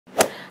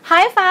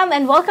Hi fam,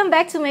 and welcome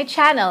back to my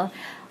channel,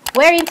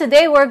 wherein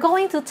today we're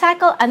going to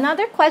tackle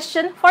another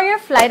question for your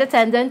flight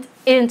attendant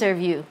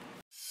interview.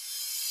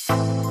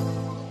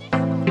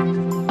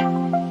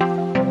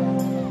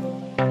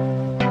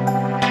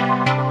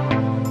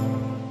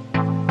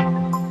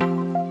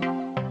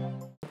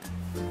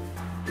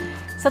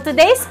 So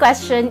today's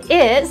question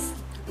is,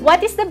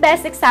 what is the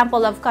best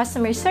example of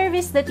customer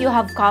service that you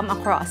have come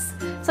across?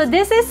 So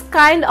this is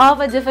kind of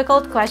a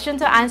difficult question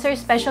to answer,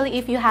 especially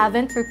if you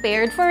haven't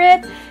prepared for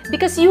it,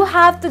 because you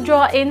have to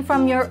draw in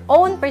from your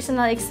own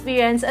personal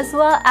experience, as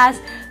well as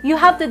you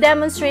have to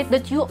demonstrate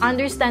that you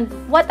understand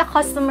what a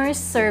customer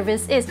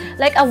service is,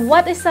 like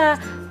what is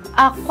a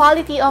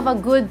quality of a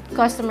good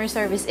customer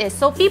service is.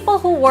 So people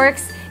who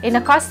works in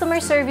a customer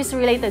service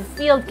related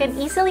field can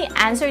easily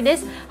answer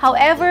this.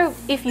 However,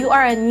 if you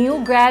are a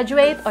new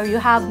graduate or you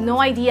have no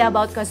idea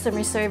about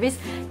customer service,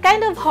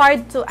 kind of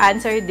hard to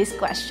answer this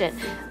question.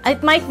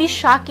 It might be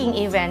shocking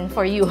even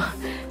for you.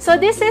 So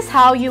this is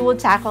how you would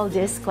tackle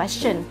this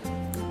question.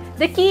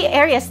 The key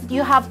areas that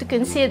you have to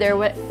consider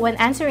when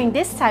answering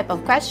this type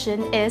of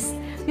question is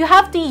you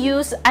have to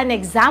use an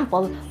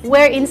example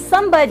wherein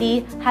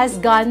somebody has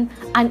gone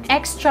an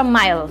extra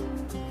mile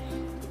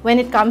when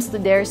it comes to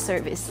their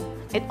service.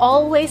 It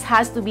always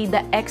has to be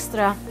the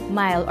extra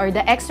mile or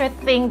the extra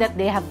thing that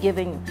they have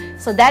given you.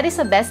 So that is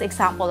the best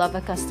example of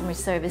a customer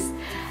service.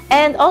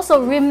 And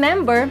also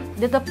remember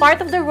that the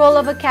part of the role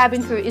of a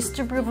cabin crew is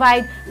to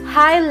provide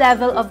high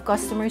level of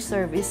customer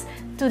service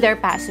to their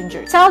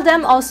passengers. Tell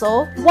them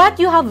also what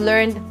you have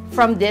learned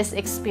from this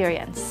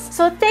experience.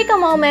 So take a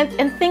moment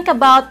and think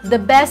about the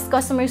best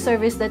customer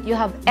service that you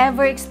have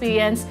ever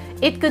experienced.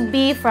 It could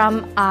be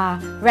from a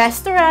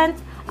restaurant,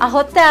 a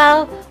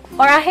hotel,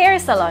 or a hair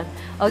salon.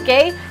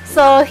 Okay,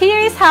 so here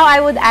is how I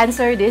would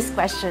answer this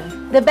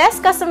question. The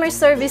best customer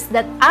service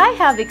that I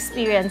have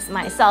experienced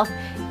myself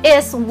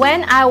is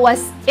when I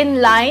was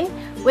in line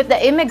with the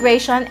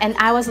immigration and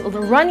I was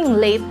running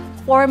late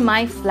for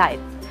my flight.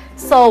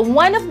 So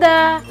one of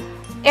the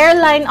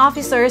airline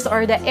officers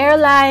or the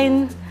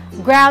airline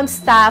ground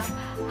staff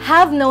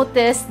have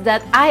noticed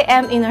that I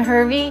am in a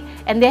hurry,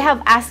 and they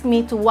have asked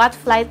me to what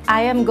flight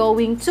I am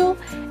going to,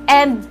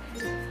 and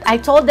I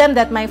told them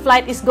that my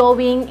flight is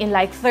going in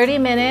like 30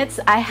 minutes.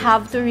 I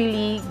have to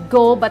really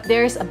go, but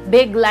there's a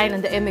big line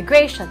on the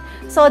immigration.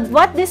 So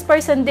what this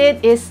person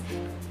did is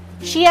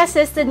she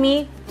assisted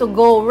me to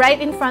go right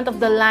in front of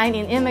the line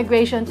in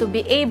immigration to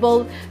be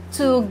able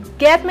to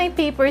get my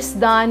papers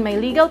done, my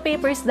legal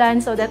papers done,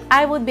 so that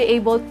I would be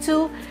able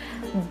to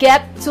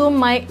get to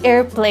my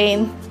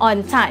airplane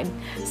on time.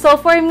 So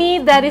for me,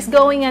 that is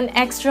going an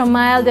extra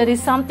mile. That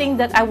is something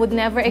that I would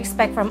never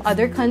expect from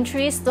other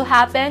countries to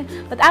happen.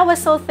 But I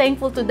was so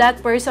thankful to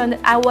that person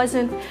that I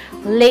wasn't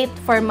late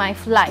for my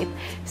flight.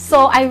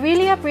 So I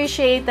really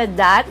appreciated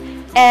that.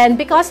 And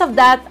because of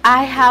that,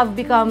 I have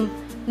become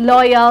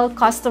loyal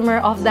customer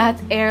of that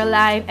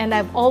airline. And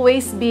I've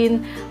always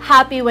been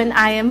happy when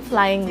I am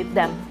flying with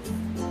them.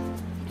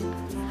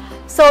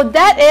 So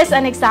that is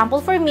an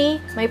example for me,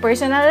 my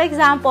personal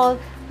example,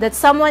 that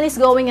someone is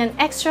going an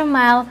extra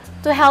mile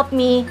to help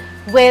me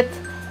with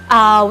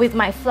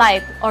my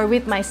flight or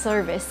with my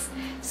service.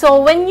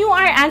 So when you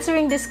are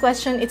answering this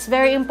question, it's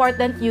very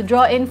important you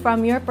draw in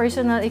from your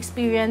personal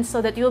experience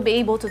so that you'll be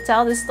able to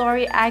tell the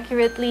story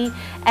accurately,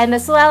 and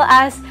as well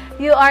as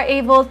you are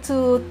able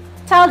to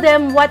tell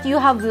them what you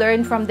have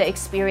learned from the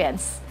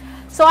experience.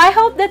 So I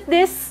hope that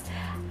this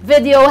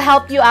video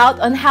help you out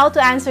on how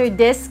to answer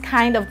this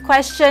kind of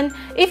question.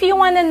 If you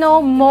want to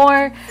know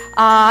more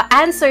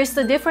answers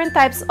to different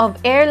types of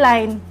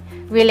airline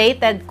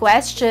related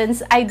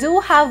questions, I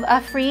do have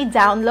a free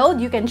download.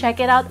 You can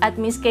check it out at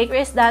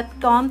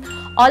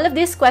misskaykrizz.com. All of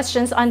these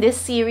questions on this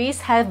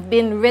series have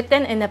been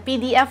written in a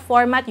PDF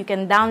format. You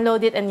can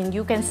download it and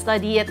you can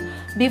study it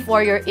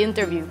before your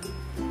interview.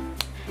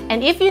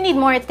 And if you need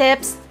more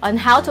tips on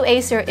how to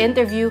ace your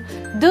interview,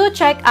 do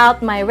check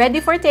out my Ready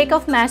for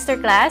Takeoff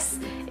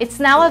Masterclass. It's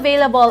now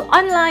available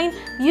online.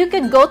 You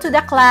could go to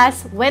the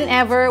class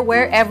whenever,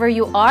 wherever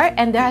you are.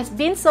 And there has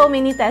been so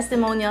many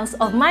testimonials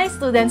of my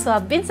students who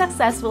have been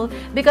successful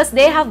because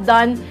they have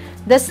done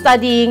the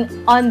studying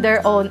on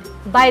their own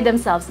by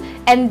themselves.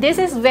 And this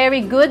is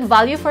very good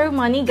value for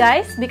money,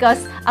 guys,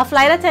 because a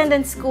flight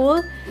attendant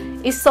school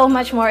is so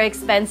much more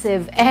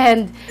expensive.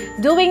 And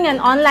doing an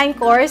online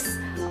course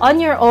on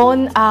your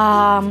own,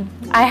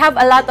 I have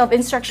a lot of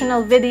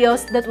instructional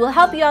videos that will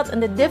help you out on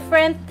the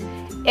different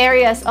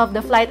areas of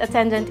the flight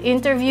attendant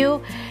interview,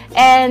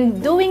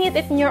 and doing it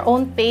in your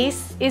own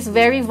pace is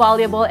very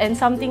valuable and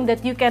something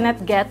that you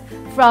cannot get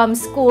from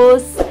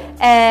schools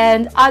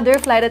and other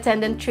flight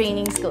attendant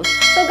training schools.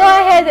 So go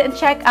ahead and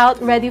check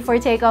out Ready for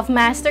Takeoff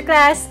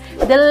Masterclass.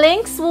 The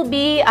links will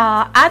be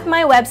at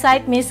my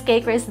website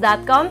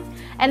misskaykrizz.com,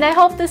 and I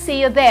hope to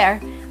see you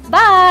there.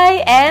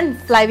 Bye and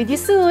fly with you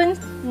soon.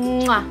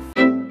 Mwah.